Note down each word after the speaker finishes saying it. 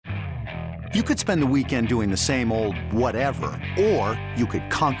You could spend the weekend doing the same old whatever, or you could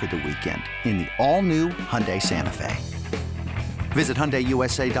conquer the weekend in the all-new Hyundai Santa Fe. Visit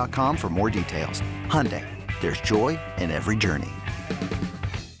HyundaiUSA.com for more details. Hyundai, there's joy in every journey.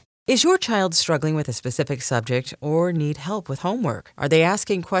 Is your child struggling with a specific subject or need help with homework? Are they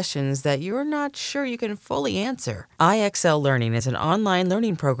asking questions that you're not sure you can fully answer? IXL Learning is an online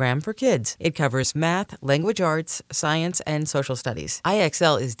learning program for kids. It covers math, language arts, science, and social studies.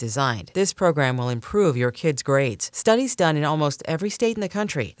 IXL is designed. This program will improve your kids' grades. Studies done in almost every state in the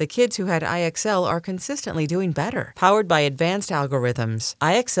country. The kids who had IXL are consistently doing better. Powered by advanced algorithms,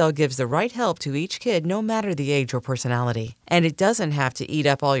 IXL gives the right help to each kid no matter the age or personality. And it doesn't have to eat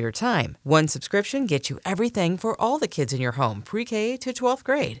up all your time. One subscription gets you everything for all the kids in your home, pre-K to 12th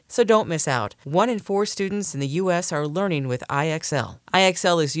grade. So don't miss out. 1 in 4 students in the U.S. are learning with IXL.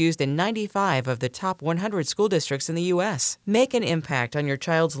 IXL is used in 95 of the top 100 school districts in the U.S. Make an impact on your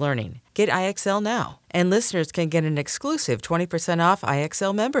child's learning. Get IXL now. And listeners can get an exclusive 20% off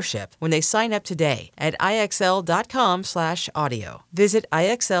IXL membership when they sign up today at IXL.com/audio. Visit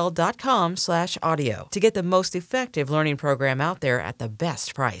IXL.com/audio to get the most effective learning program out there at the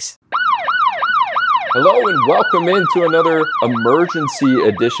best price. Hello and welcome into another emergency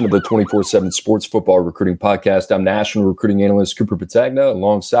edition of the 24/7 Sports Football Recruiting Podcast. I'm National Recruiting Analyst Cooper Patagna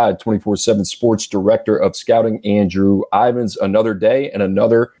alongside 24/7 Sports Director of Scouting Andrew Ivins. Another day and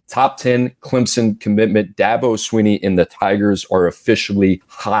another top 10 Clemson commitment. Dabo Swinney and the Tigers are officially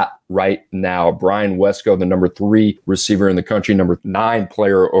hot right now. Bryant Wesco, the number 3 receiver in the country, number 9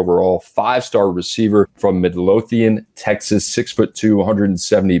 player overall, 5-star receiver from Midlothian, Texas, 6'2",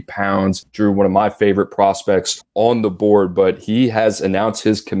 170 pounds. Drew, one of my favorite prospects on the board, but he has announced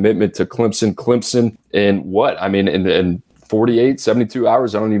his commitment to Clemson. Clemson in 48, 72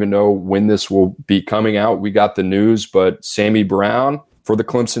 hours. I don't even know when this will be coming out. We got the news, but Sammy Brown for the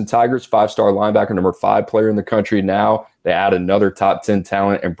Clemson Tigers, 5-star linebacker, number 5 player in the country. Now they add another top 10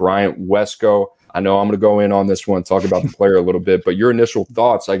 talent, and Bryant Wesco. I know I'm going to go in on this one, talk about the player a little bit, but your initial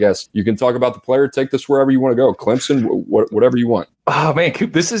thoughts, I guess you can talk about the player, take this wherever you want to go. Clemson, whatever you want. Oh man,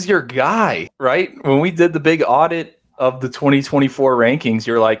 Coop, this is your guy, right? When we did the big audit of the 2024 rankings,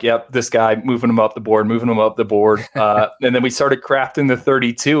 you're like, yep, this guy, moving him up the board. And then we started crafting the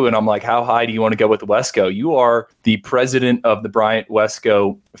 32, and I'm like, how high do you want to go with Wesco? You are the president of the Bryant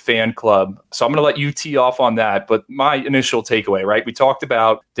Wesco fan club. So I'm going to let you tee off on that. But my initial takeaway, right? We talked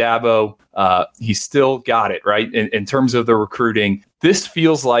about Dabo. He's still got it, right? In terms of the recruiting, this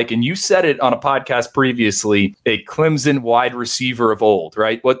feels like, and you said it on a podcast previously, a Clemson wide receiver of old,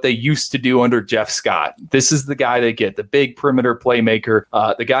 right? What they used to do under Jeff Scott. This is the guy they get, the big perimeter playmaker,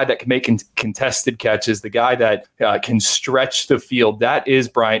 the guy that can make contested catches, the guy that can stretch the field. That is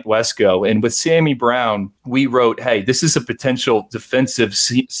Bryant Wesco. And with Sammy Brown, we wrote, hey, this is a potential defensive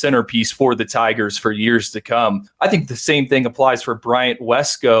centerpiece for the Tigers for years to come. I think the same thing applies for Bryant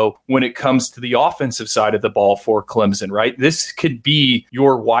Wesco when it comes to the offensive side of the ball for Clemson, right? This could be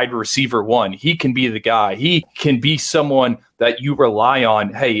your wide receiver one. He can be the guy. He can be someone that you rely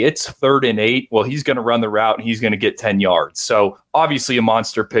on. Hey, it's 3rd and 8. Well, he's going to run the route and he's going to get 10 yards. So obviously a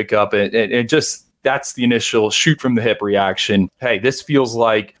monster pickup, and just that's the initial shoot from the hip reaction. Hey, this feels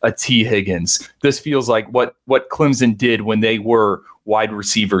like a T. Higgins. This feels like what Clemson did when they were wide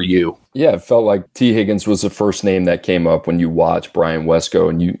receiver U. Yeah, it felt like T. Higgins was the first name that came up when you watch Bryant Wesco,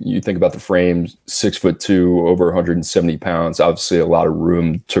 and you think about the frame, 6'2", over 170 pounds. Obviously, a lot of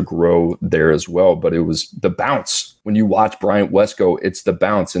room to grow there as well, but it was the bounce. When you watch Bryant Wesco, it's the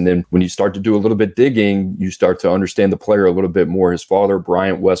bounce. And then when you start to do a little bit digging, you start to understand the player a little bit more. His father,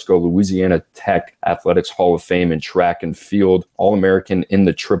 Bryant Wesco, Louisiana Tech Athletics Hall of Fame in track and field, All-American in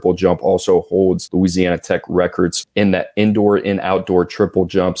the triple jump, also holds Louisiana Tech records in that indoor and outdoor triple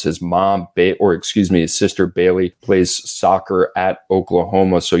jumps. His his sister Bailey plays soccer at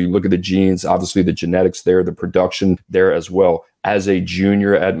Oklahoma. So you look at the genes, obviously the genetics there, the production there as well. As a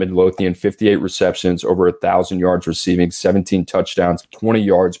junior at Midlothian, 58 receptions, over 1,000 yards receiving, 17 touchdowns, 20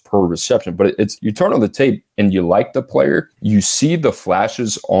 yards per reception. But it's, you turn on the tape and you like the player, you see the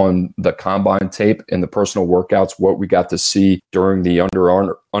flashes on the combine tape and the personal workouts, what we got to see during the Under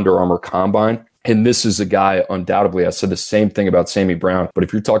Armour combine. And this is a guy, undoubtedly, I said the same thing about Sammy Brown, but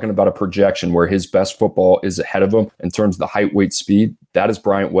if you're talking about a projection where his best football is ahead of him in terms of the height, weight, speed, that is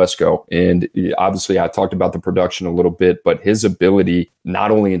Bryant Wesco. And obviously I talked about the production a little bit, but his ability,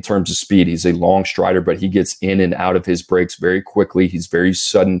 not only in terms of speed, he's a long strider, but he gets in and out of his breaks very quickly. He's very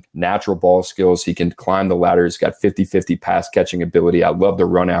sudden, natural ball skills. He can climb the ladder. He's got 50-50 pass catching ability. I love the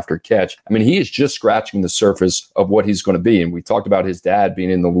run after catch. I mean, he is just scratching the surface of what he's going to be. And we talked about his dad being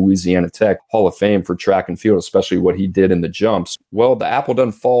in the Louisiana Tech Hall of Fame for track and field, especially what he did in the jumps. Well, the apple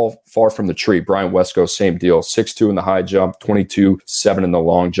doesn't fall far from the tree. Bryant Wesco, same deal. 6'2" in the high jump, 22.7 in the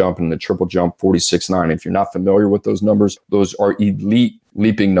long jump, and the triple jump, 46.9. If you're not familiar with those numbers, those are elite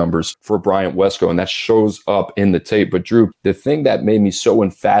leaping numbers for Bryant Wesco, and that shows up in the tape. But Drew, the thing that made me so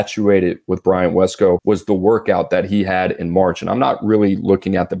infatuated with Bryant Wesco was the workout that he had in March. And I'm not really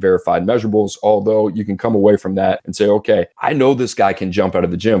looking at the verified measurables, although you can come away from that and say, okay, I know this guy can jump out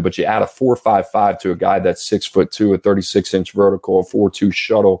of the gym, but you add a 4.55 to a guy that's 6'2", a 36-inch vertical, a 4.2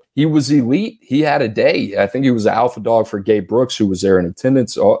 shuttle. He was elite. He had a day. I think he was an alpha dog for Gabe Brooks, who was there in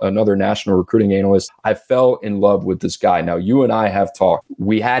attendance, another national recruiting analyst. I fell in love with this guy. Now, you and I have talked.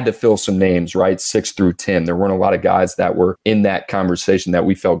 We had to fill some names, right? 6 through 10. There weren't a lot of guys that were in that conversation that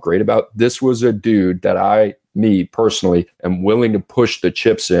we felt great about. This was a dude that me personally am willing to push the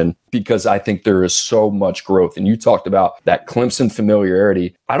chips in because I think there is so much growth. And you talked about that Clemson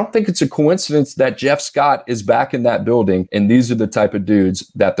familiarity. I don't think it's a coincidence that Jeff Scott is back in that building, and these are the type of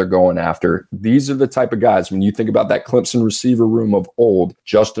dudes that they're going after. These are the type of guys, when you think about that Clemson receiver room of old,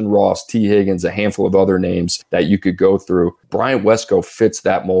 Justin Ross, T. Higgins, a handful of other names that you could go through. Bryant Wesco fits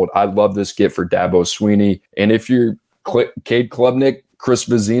that mold. I love this get for Dabo Sweeney. And if you're Cade Klubnik, Chris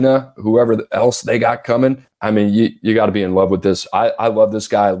Vizina, whoever else they got coming, I mean, you got to be in love with this. I love this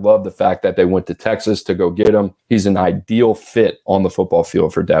guy. I love the fact that they went to Texas to go get him. He's an ideal fit on the football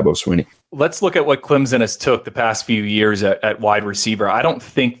field for Dabo Sweeney. Let's look at what Clemson has took the past few years at wide receiver. I don't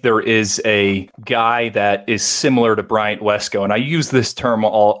think there is a guy that is similar to Bryant Wesco. And I use this term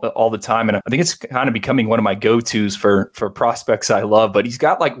all the time. And I think it's kind of becoming one of my go-tos for prospects I love. But he's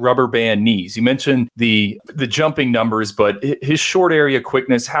got like rubber band knees. You mentioned the jumping numbers, but his short area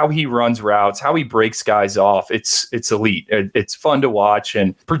quickness, how he runs routes, how he breaks guys off, it's elite. It's fun to watch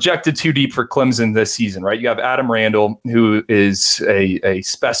and projected too deep for Clemson this season, right? You have Adam Randall, who is a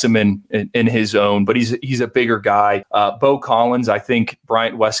specimen in his own, but he's a bigger guy. Bo Collins, I think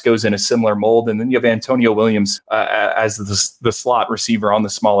Bryant Wesco's in a similar mold. And then you have Antonio Williams as the slot receiver on the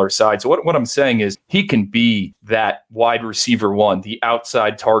smaller side. So what I'm saying is he can be that wide receiver one, the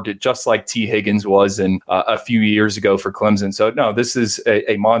outside target, just like T. Higgins was a few years ago for Clemson. So no, this is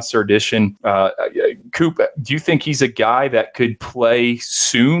a monster addition. Coop, do you think he's a guy that could play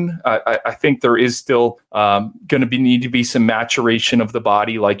soon? I think there is still going to need to be some maturation of the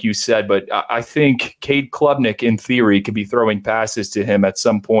body, like you said, but I think Cade Klubnik, in theory, could be throwing passes to him at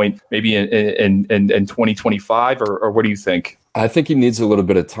some point, maybe in 2025, or what do you think? I think he needs a little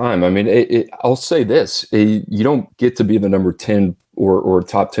bit of time. I mean, I'll say this. You don't get to be the number 10 or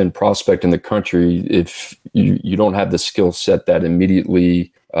top 10 prospect in the country if you don't have the skill set that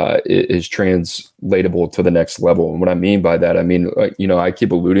immediately is translatable to the next level. And what I mean by that, I mean, I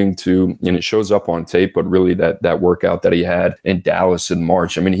keep alluding to, and it shows up on tape, but really that workout that he had in Dallas in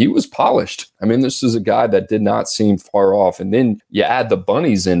March. I mean, he was polished. I mean, this is a guy that did not seem far off. And then you add the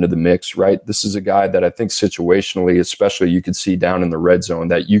bunnies into the mix, right? This is a guy that I think situationally, especially you could see down in the red zone,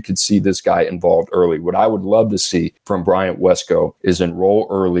 that you could see this guy involved early. What I would love to see from Bryant Wesco is enroll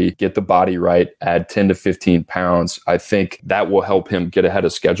early, get the body right, add 10 to 15 pounds. I think that will help him get ahead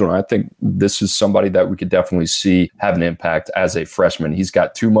of schedule. And I think this is somebody that we could definitely see have an impact as a freshman. He's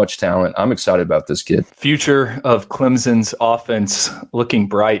got too much talent. I'm excited about this kid. Future of Clemson's offense looking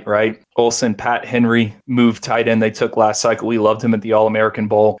bright, right? Olsen, Pat Henry, moved tight end they took last cycle. We loved him at the All-American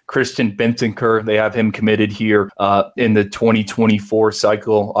Bowl. Christian Bentinker, they have him committed here in the 2024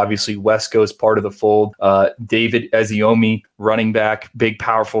 cycle. Obviously, Wesco is part of the fold. David Eziomi, running back, big,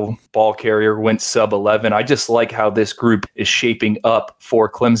 powerful ball carrier, went sub-11. I just like how this group is shaping up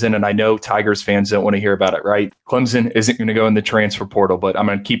for Clemson, and I know Tigers fans don't want to hear about it, right? Clemson isn't going to go in the transfer portal, but I'm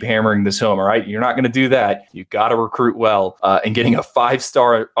going to keep hammering this home, all right? You're not going to do that. You got to recruit well, and getting a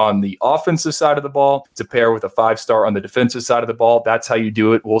 5-star on the offensive side of the ball to pair with a 5-star on the defensive side of the ball. That's how you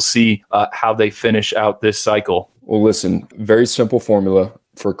do it. We'll see how they finish out this cycle. Well, listen, very simple formula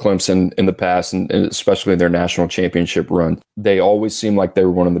for Clemson in the past, and especially their national championship run. They always seemed like they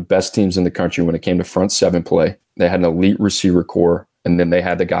were one of the best teams in the country when it came to front seven play. They had an elite receiver core, and then they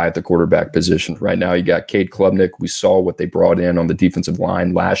had the guy at the quarterback position. Right now, you got Cade Klubnik. We saw what they brought in on the defensive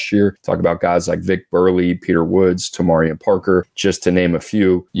line last year. Talk about guys like Vic Burley, Peter Woods, Tamarian Parker, just to name a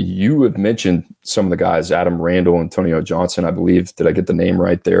few. You have mentioned some of the guys, Adam Randall, Antonio Johnson, I believe. Did I get the name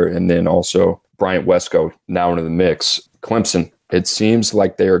right there? And then also Bryant Wesco now into the mix. Clemson, It seems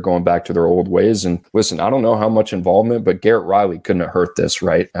like they are going back to their old ways. And listen, I don't know how much involvement, but Garrett Riley couldn't have hurt this,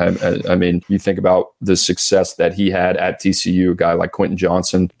 right? I mean, you think about the success that he had at TCU, a guy like Quentin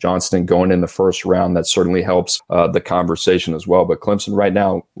Johnston going in the first round, that certainly helps the conversation as well. But Clemson right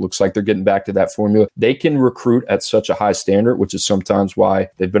now looks like they're getting back to that formula. They can recruit at such a high standard, which is sometimes why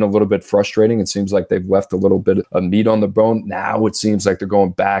they've been a little bit frustrating. It seems like they've left a little bit of meat on the bone. Now it seems like they're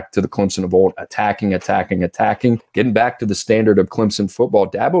going back to the Clemson of old, attacking, getting back to the standard of Clemson football.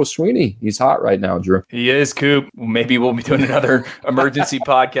 Dabo Swinney, he's hot right now, Drew. He is, Coop. Maybe we'll be doing another emergency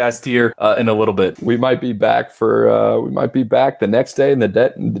podcast here in a little bit. We might be back the next day and the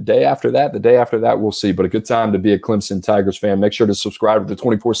day after that, we'll see. But a good time to be a Clemson Tigers fan. Make sure to subscribe to the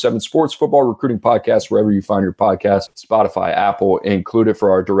 24/7 Sports Football Recruiting Podcast wherever you find your podcast, Spotify, Apple included.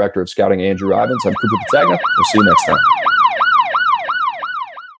 For our Director of Scouting, Andrew Ivins, I'm Cooper Patagna. We'll see you next time.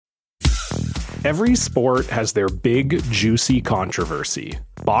 Every sport has their big, juicy controversy.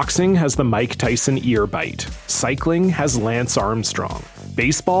 Boxing has the Mike Tyson ear bite. Cycling has Lance Armstrong.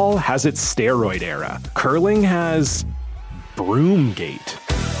 Baseball has its steroid era. Curling has Broomgate.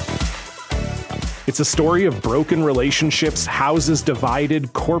 It's a story of broken relationships, houses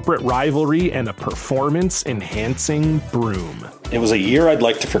divided, corporate rivalry, and a performance-enhancing broom. It was a year I'd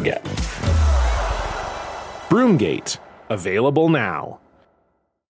like to forget. Broomgate, available now.